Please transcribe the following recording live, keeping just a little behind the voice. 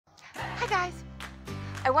Hi guys!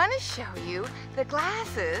 I want to show you the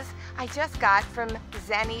glasses I just got from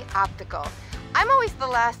Zennioptical. I'm always the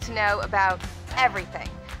last to know about everything,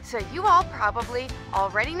 so you all probably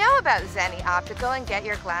already know about Zennioptical and get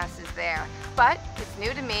your glasses there. But it's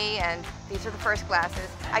new to me, and these are the first glasses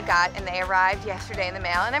I got, and they arrived yesterday in the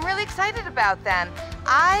mail, and I'm really excited about them.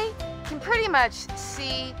 I can pretty much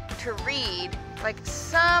see to read. Like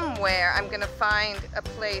somewhere I'm gonna find a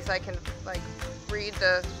place I can like read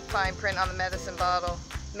the fine print on the medicine bottle.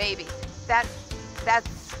 Maybe. That's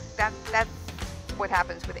what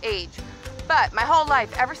happens with age. But my whole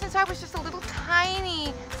life, ever since I was just a little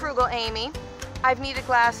tiny Frugal Amy, I've needed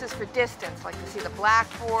glasses for distance, like to see the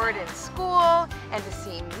blackboard in school, and to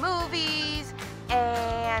see movies,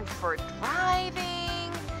 and for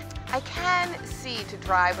driving. I can see to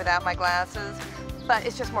drive without my glasses, but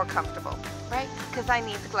it's just more comfortable, right? Because I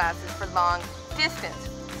need the glasses for long distance.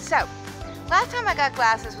 So, last time I got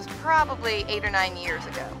glasses was probably 8 or 9 years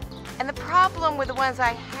ago. And the problem with the ones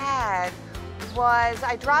I had was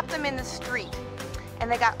I dropped them in the street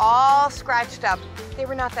and they got all scratched up. They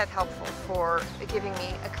were not that helpful for giving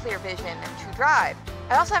me a clear vision to drive.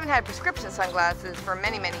 I also haven't had prescription sunglasses for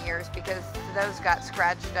many, many years because those got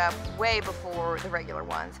scratched up way before the regular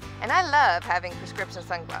ones. And I love having prescription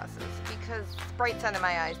sunglasses because the bright sun in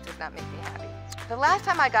my eyes does not make me happy. The last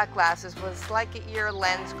time I got glasses was like at your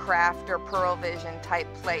Lens Craft or Pearl Vision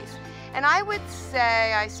type place. And I would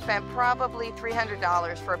say I spent probably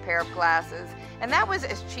 $300 for a pair of glasses. And that was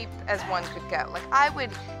as cheap as one could go. Like I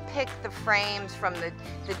would pick the frames from the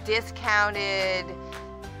discounted,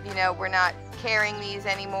 you know, we're not carrying these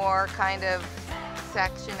anymore kind of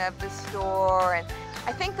section of the store. And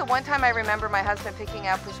I think the one time I remember my husband picking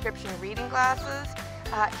out prescription reading glasses,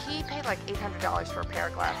 he paid like $800 for a pair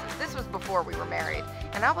of glasses. This was before we were married.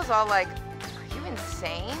 And I was all like, are you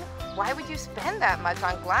insane? Why would you spend that much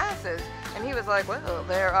on glasses? And he was like, well,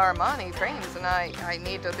 they're Armani frames and I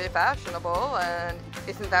need to be fashionable, and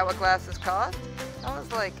isn't that what glasses cost? I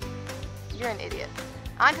was like, you're an idiot.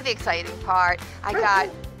 On to the exciting part. I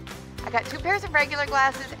got 2 pairs of regular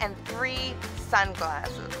glasses and 3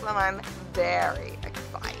 sunglasses, and I'm very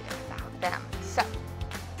excited about them. So,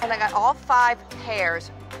 and I got all 5 pairs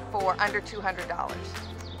for under $200.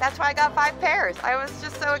 That's why I got 5 pairs. I was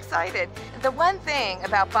just so excited. The one thing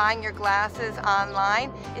about buying your glasses online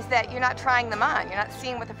is that you're not trying them on. You're not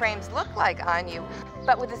seeing what the frames look like on you.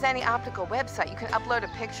 But with the Zennioptical website, you can upload a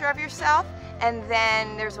picture of yourself, and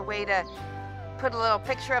then there's a way to put a little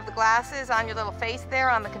picture of the glasses on your little face there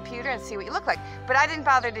on the computer and see what you look like. But I didn't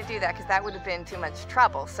bother to do that because that would have been too much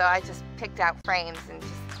trouble. So I just picked out frames and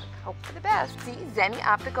just hope for the best. See,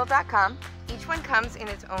 Zennioptical.com. Each one comes in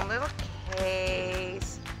its own little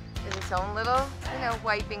case. With its own little, you know,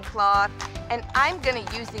 wiping cloth. And I'm gonna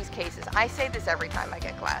use these cases. I say this every time I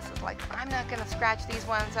get glasses, like, I'm not gonna scratch these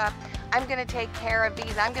ones up. I'm gonna take care of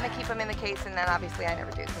these. I'm gonna keep them in the case, and then obviously I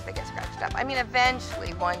never do because they get scratched up. I mean,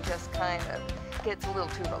 eventually one just kind of gets a little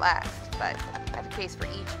too relaxed, but I have a case for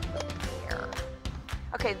each pair.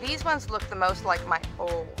 Okay, these ones look the most like my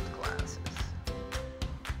old glasses.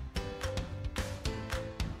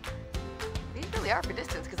 These really are for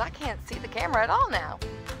distance because I can't see the camera at all now.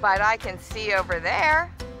 But I can see over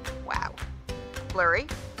there. Wow. Blurry.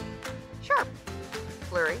 Sharp.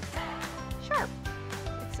 Blurry. Sharp.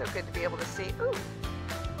 It's so good to be able to see. Ooh.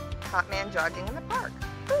 Hot man jogging in the park.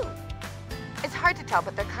 Ooh. It's hard to tell,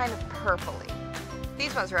 but they're kind of purpley.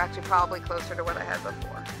 These ones are actually probably closer to what I had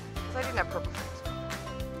before, because I didn't have purple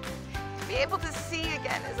frames. To be able to see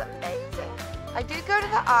again is amazing. I did go to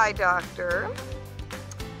the eye doctor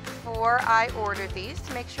before I ordered these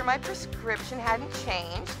to make sure my prescription hadn't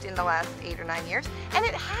changed in the last 8 or 9 years, and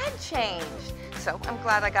it had changed. So I'm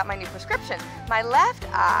glad I got my new prescription. My left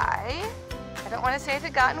eye, I don't want to say it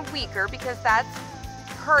had gotten weaker because that's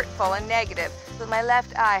hurtful and negative, but my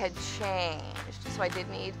left eye had changed. So I did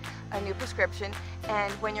need a new prescription.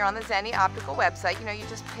 And when you're on the Zennioptical website, you know, you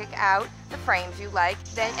just pick out the frames you like,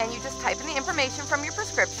 and you just type in the information from your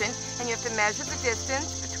prescription, and you have to measure the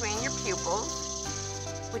distance between your pupils,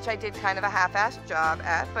 which I did kind of a half-assed job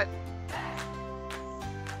at, but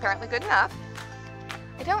apparently good enough.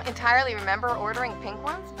 I don't entirely remember ordering pink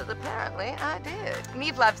ones, but apparently I did.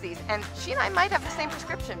 Neve loves these, and she and I might have the same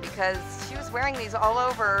prescription because she was wearing these all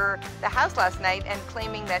over the house last night and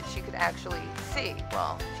claiming that she could actually see.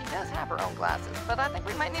 Well, she does have her own glasses, but I think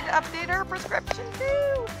we might need to update her prescription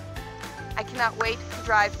too. I cannot wait to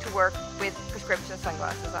drive to work with prescription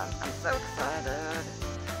sunglasses on. I'm so excited.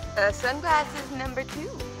 Sunglasses number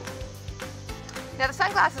 2. Now the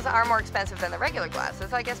sunglasses are more expensive than the regular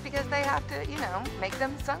glasses, I guess because they have to, you know, make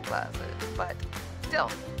them sunglasses. But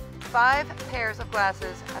still, 5 pairs of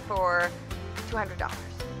glasses for $200.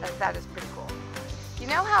 That is pretty cool. You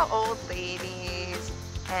know how old ladies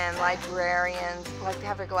and librarians like to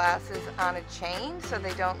have their glasses on a chain so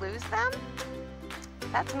they don't lose them?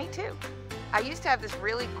 That's me too. I used to have this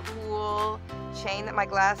really cool chain that my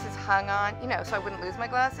glasses hung on, you know, so I wouldn't lose my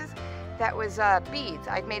glasses. That was beads.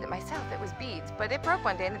 I'd made it myself. It was beads, but it broke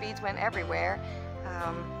one day and the beads went everywhere,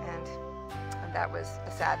 and that was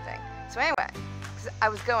a sad thing. So anyway, I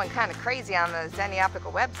was going kind of crazy on the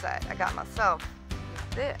Zennioptical website. I got myself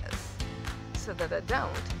this so that I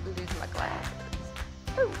don't lose my glasses.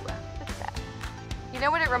 Ooh, look at that. You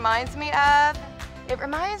know what it reminds me of? It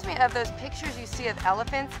reminds me of those pictures you see of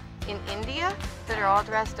elephants in India that are all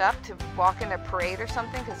dressed up to walk in a parade or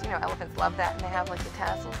something, because, you know, elephants love that, and they have like the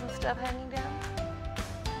tassels and stuff hanging down.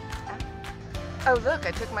 Oh look,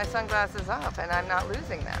 I took my sunglasses off and I'm not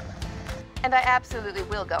losing them. And I absolutely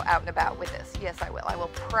will go out and about with this. Yes, I will. I will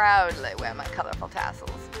proudly wear my colorful tassels.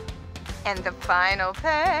 And the final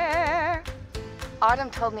pair. Autumn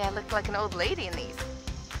told me I looked like an old lady in these.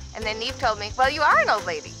 And then Neve told me, well, you are an old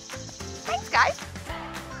lady. Thanks, guys.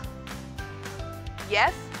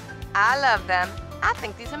 Yes, I love them. I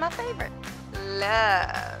think these are my favorite.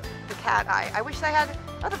 Love the cat eye. I wish I had,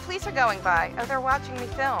 oh, the police are going by. Oh, they're watching me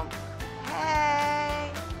film.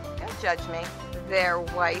 Hey, don't judge me. They're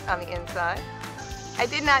white on the inside. I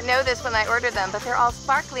did not know this when I ordered them, but they're all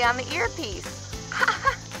sparkly on the earpiece.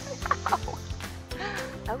 No.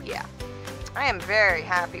 Oh yeah. I am very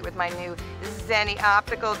happy with my new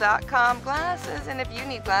Zennioptical.com glasses, and if you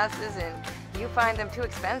need glasses and you find them too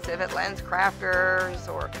expensive at Lens Crafters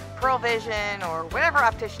or Pearl Vision or whatever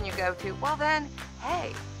optician you go to, well then,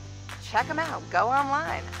 hey, check them out. Go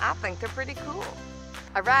online. I think they're pretty cool.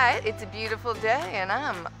 All right, it's a beautiful day and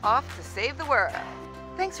I'm off to save the world.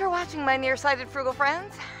 Thanks for watching, my nearsighted frugal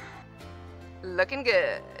friends. Looking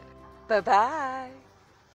good. Bye-bye.